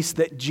grace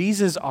that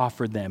Jesus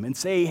offered them and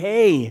say,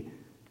 hey,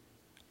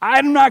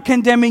 I'm not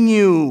condemning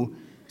you.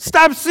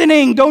 Stop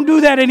sinning. Don't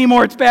do that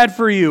anymore. It's bad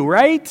for you,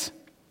 right?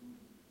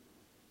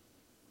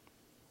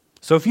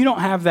 So if you don't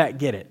have that,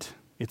 get it.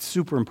 It's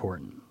super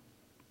important.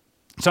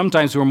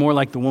 Sometimes we're more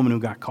like the woman who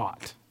got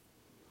caught.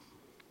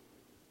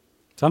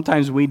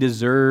 Sometimes we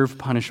deserve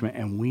punishment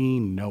and we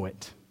know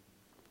it.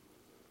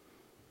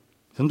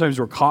 Sometimes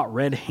we're caught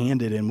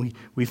red-handed and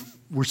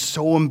we're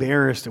so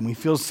embarrassed and we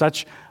feel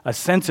such a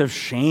sense of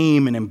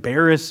shame and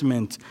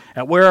embarrassment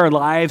at where our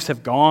lives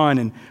have gone,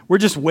 and we're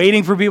just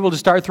waiting for people to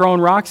start throwing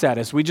rocks at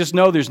us. We just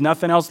know there's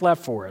nothing else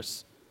left for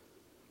us.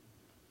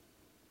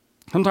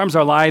 Sometimes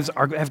our lives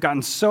have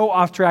gotten so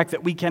off track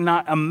that we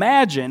cannot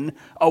imagine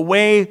a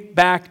way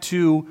back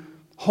to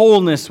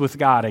wholeness with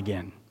God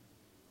again.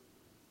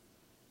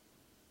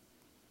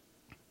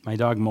 My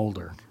dog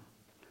Mulder,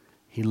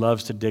 he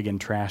loves to dig in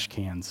trash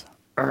cans.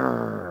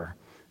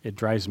 It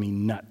drives me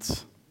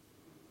nuts.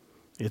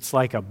 It's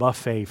like a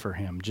buffet for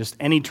him. Just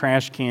any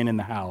trash can in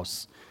the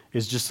house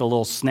is just a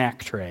little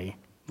snack tray,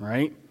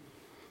 right?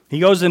 He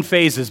goes in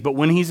phases, but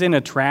when he's in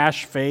a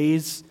trash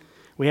phase,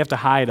 we have to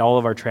hide all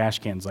of our trash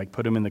cans, like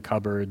put them in the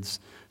cupboards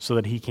so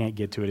that he can't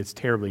get to it. It's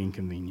terribly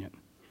inconvenient.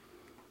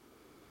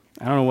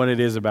 I don't know what it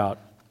is about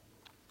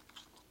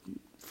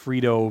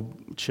Frito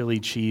chili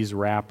cheese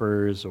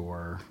wrappers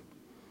or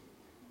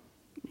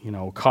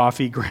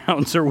coffee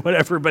grounds or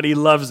whatever, but he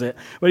loves it.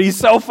 But he's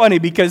so funny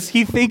because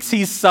he thinks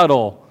he's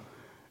subtle,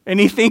 and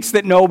he thinks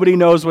that nobody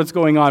knows what's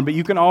going on, but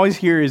you can always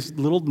hear his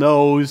little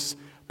nose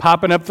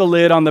popping up the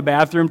lid on the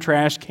bathroom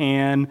trash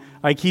can.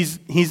 Like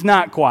he's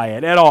not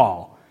quiet at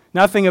all.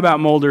 Nothing about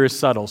Mulder is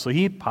subtle, so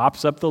he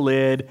pops up the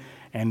lid,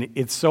 and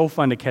it's so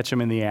fun to catch him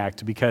in the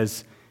act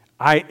because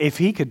if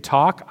he could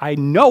talk, I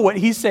know what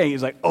he's saying.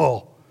 He's like,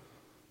 oh,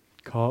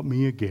 caught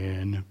me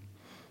again.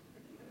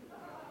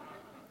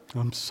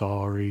 I'm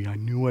sorry. I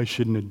knew I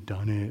shouldn't have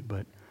done it,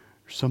 but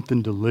there's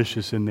something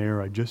delicious in there.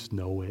 I just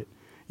know it.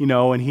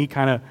 And he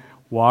kind of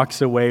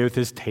walks away with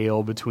his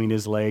tail between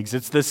his legs.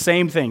 It's the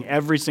same thing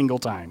every single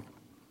time.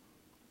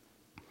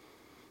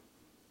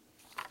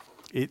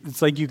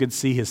 It's like you could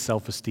see his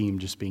self-esteem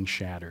just being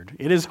shattered.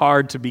 It is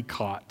hard to be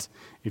caught,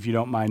 if you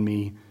don't mind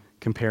me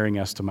comparing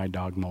us to my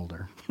dog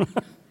Mulder.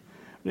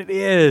 It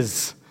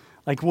is.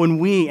 Like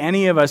when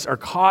any of us are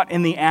caught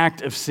in the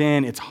act of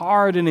sin, it's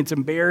hard and it's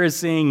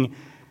embarrassing,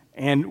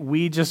 and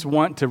we just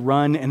want to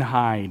run and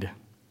hide.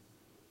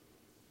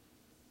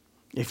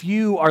 If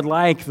you are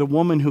like the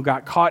woman who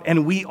got caught,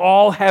 and we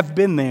all have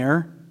been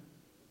there,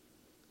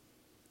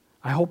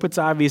 I hope it's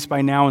obvious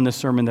by now in the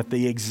sermon that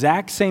the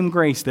exact same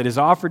grace that is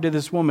offered to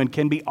this woman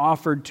can be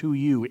offered to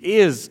you,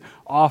 is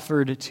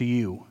offered to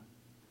you.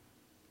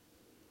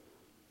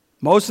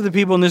 Most of the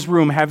people in this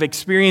room have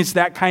experienced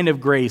that kind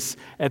of grace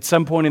at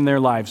some point in their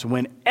lives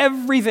when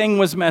everything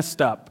was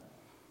messed up.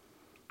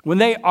 When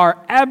they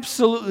are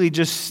absolutely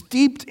just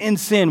steeped in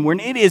sin, when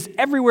it is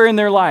everywhere in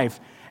their life,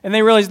 and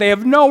they realize they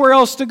have nowhere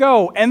else to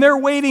go, and they're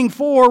waiting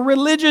for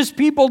religious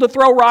people to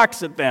throw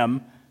rocks at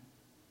them.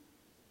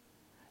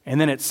 And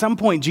then at some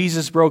point,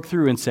 Jesus broke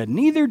through and said,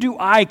 "Neither do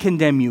I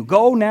condemn you.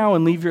 Go now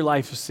and leave your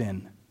life of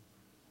sin."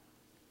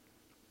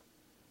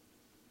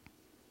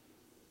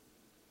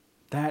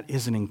 That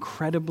is an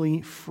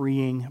incredibly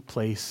freeing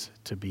place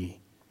to be.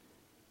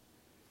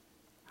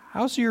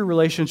 How's your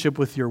relationship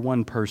with your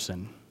one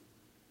person?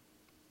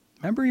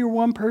 Remember your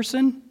one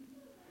person?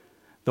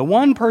 The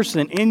one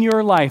person in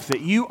your life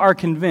that you are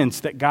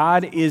convinced that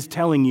God is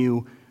telling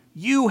you,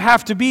 you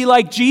have to be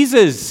like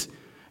Jesus.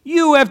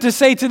 You have to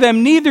say to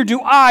them, neither do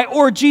I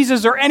or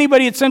Jesus or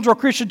anybody at Central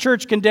Christian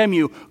Church condemn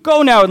you.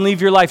 Go now and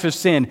leave your life of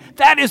sin.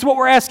 That is what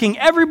we're asking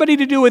everybody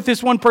to do with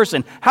this one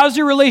person. How's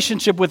your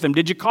relationship with him?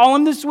 Did you call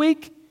him this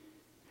week?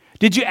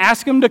 Did you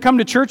ask him to come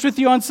to church with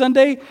you on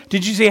Sunday?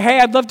 Did you say, hey,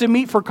 I'd love to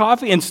meet for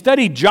coffee and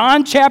study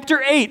John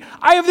chapter 8?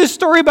 I have this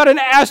story about an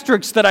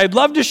asterisk that I'd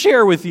love to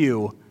share with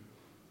you.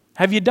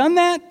 Have you done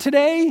that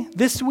today,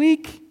 this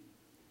week?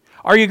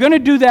 Are you going to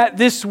do that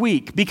this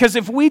week? Because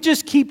if we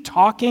just keep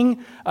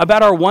talking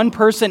about our one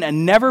person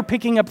and never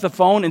picking up the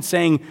phone and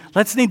saying,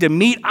 let's need to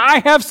meet, I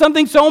have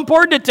something so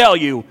important to tell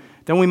you,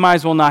 then we might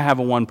as well not have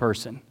a one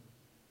person.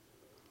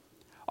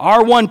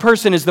 Our one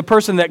person is the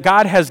person that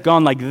God has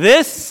gone like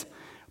this,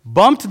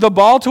 bumped the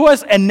ball to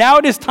us, and now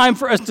it is time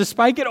for us to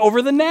spike it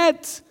over the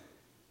net.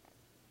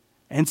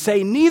 and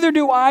say, neither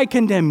do I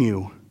condemn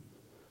you.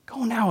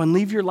 Go now and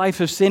leave your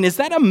life of sin. Is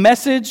that a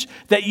message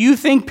that you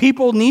think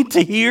people need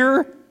to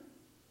hear?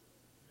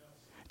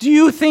 Do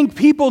you think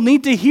people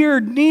need to hear,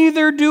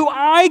 neither do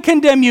I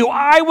condemn you?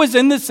 I was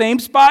in the same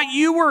spot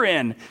you were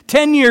in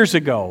 10 years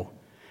ago.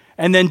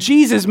 And then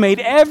Jesus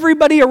made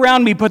everybody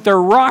around me put their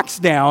rocks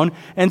down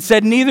and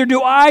said, neither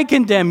do I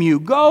condemn you.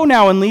 Go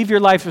now and leave your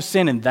life of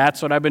sin. And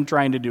that's what I've been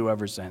trying to do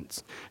ever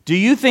since. Do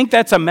you think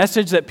that's a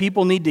message that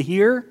people need to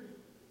hear?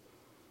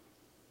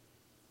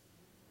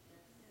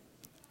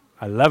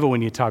 I love it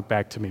when you talk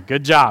back to me.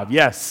 Good job.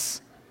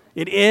 Yes,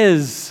 it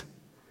is.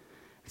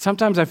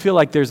 Sometimes I feel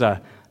like there's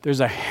a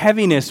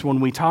heaviness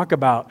when we talk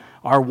about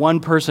our one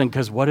person,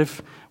 because what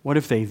if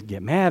they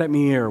get mad at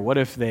me, or what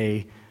if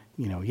they,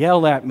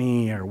 yell at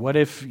me, or what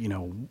if,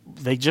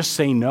 they just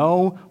say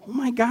no? Oh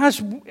my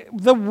gosh,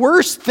 the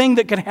worst thing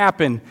that could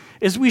happen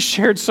is we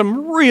shared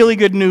some really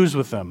good news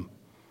with them.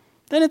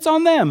 Then it's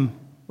on them,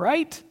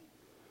 right?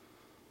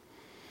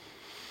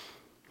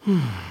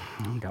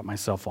 I got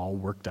myself all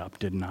worked up,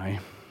 didn't I?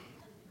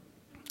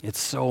 It's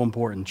so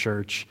important,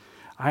 church.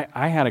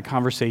 I had a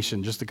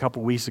conversation just a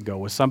couple weeks ago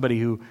with somebody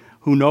who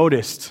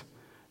noticed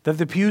that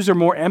the pews are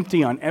more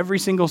empty on every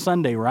single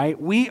Sunday,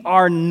 right? We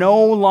are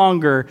no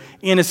longer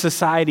in a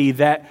society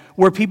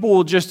where people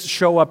will just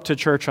show up to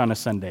church on a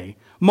Sunday.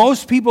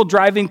 Most people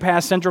driving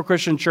past Central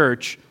Christian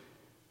Church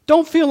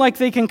don't feel like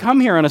they can come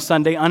here on a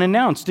Sunday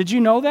unannounced. Did you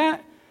know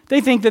that?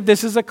 They think that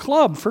this is a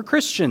club for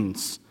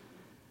Christians.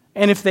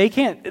 And if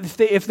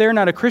they're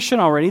not a Christian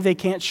already, they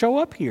can't show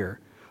up here.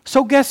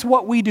 So guess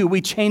what we do?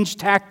 We change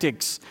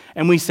tactics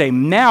and we say,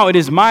 now it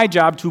is my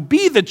job to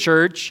be the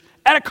church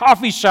at a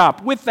coffee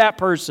shop with that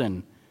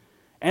person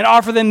and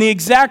offer them the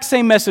exact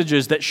same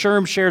messages that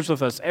Sherm shares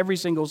with us every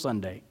single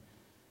Sunday.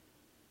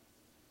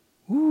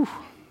 Ooh,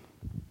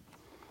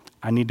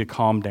 I need to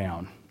calm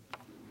down.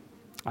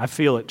 I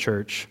feel it,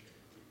 church.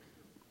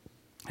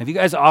 Have you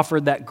guys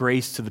offered that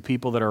grace to the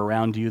people that are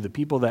around you, the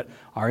people that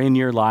are in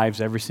your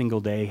lives every single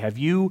day? Have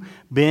you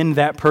been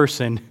that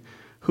person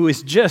who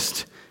is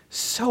just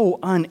so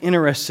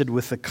uninterested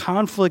with the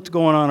conflict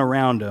going on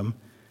around him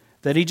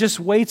that he just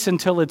waits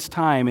until it's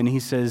time and he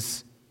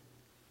says,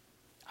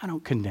 I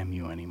don't condemn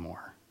you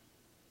anymore.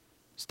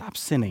 Stop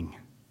sinning.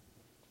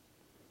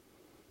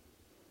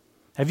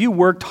 Have you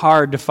worked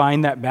hard to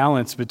find that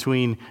balance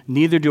between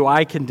neither do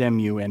I condemn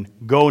you and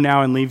go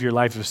now and leave your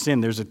life of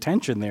sin? There's a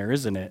tension there,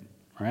 isn't it?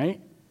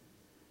 Right?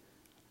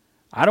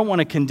 I don't want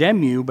to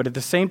condemn you, but at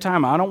the same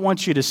time, I don't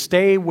want you to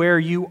stay where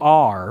you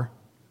are.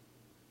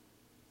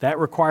 That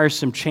requires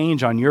some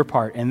change on your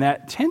part. And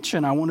that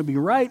tension, I want to be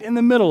right in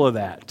the middle of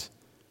that.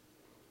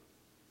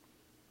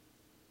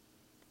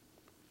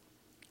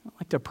 I'd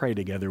like to pray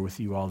together with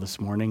you all this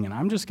morning, and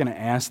I'm just going to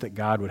ask that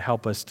God would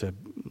help us to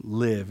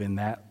live in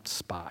that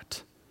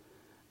spot,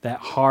 that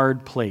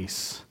hard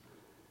place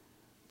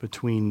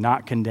between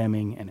not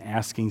condemning and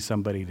asking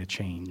somebody to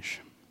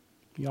change.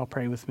 You all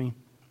pray with me?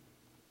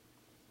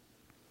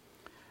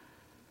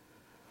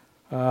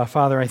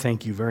 Father, I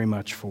thank you very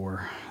much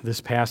for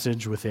this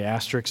passage with the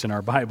asterisks in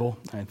our Bible.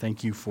 I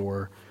thank you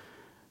for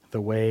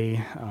the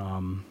way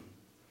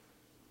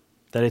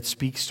that it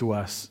speaks to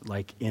us,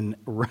 like in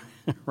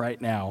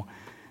right now,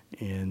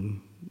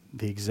 in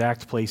the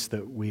exact place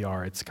that we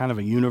are. It's kind of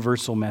a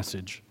universal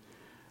message.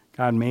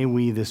 God, may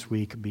we this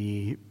week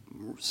be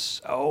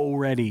so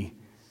ready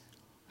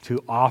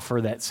to offer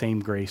that same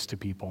grace to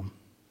people.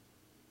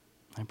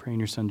 I pray in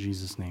your Son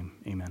Jesus' name.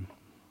 Amen.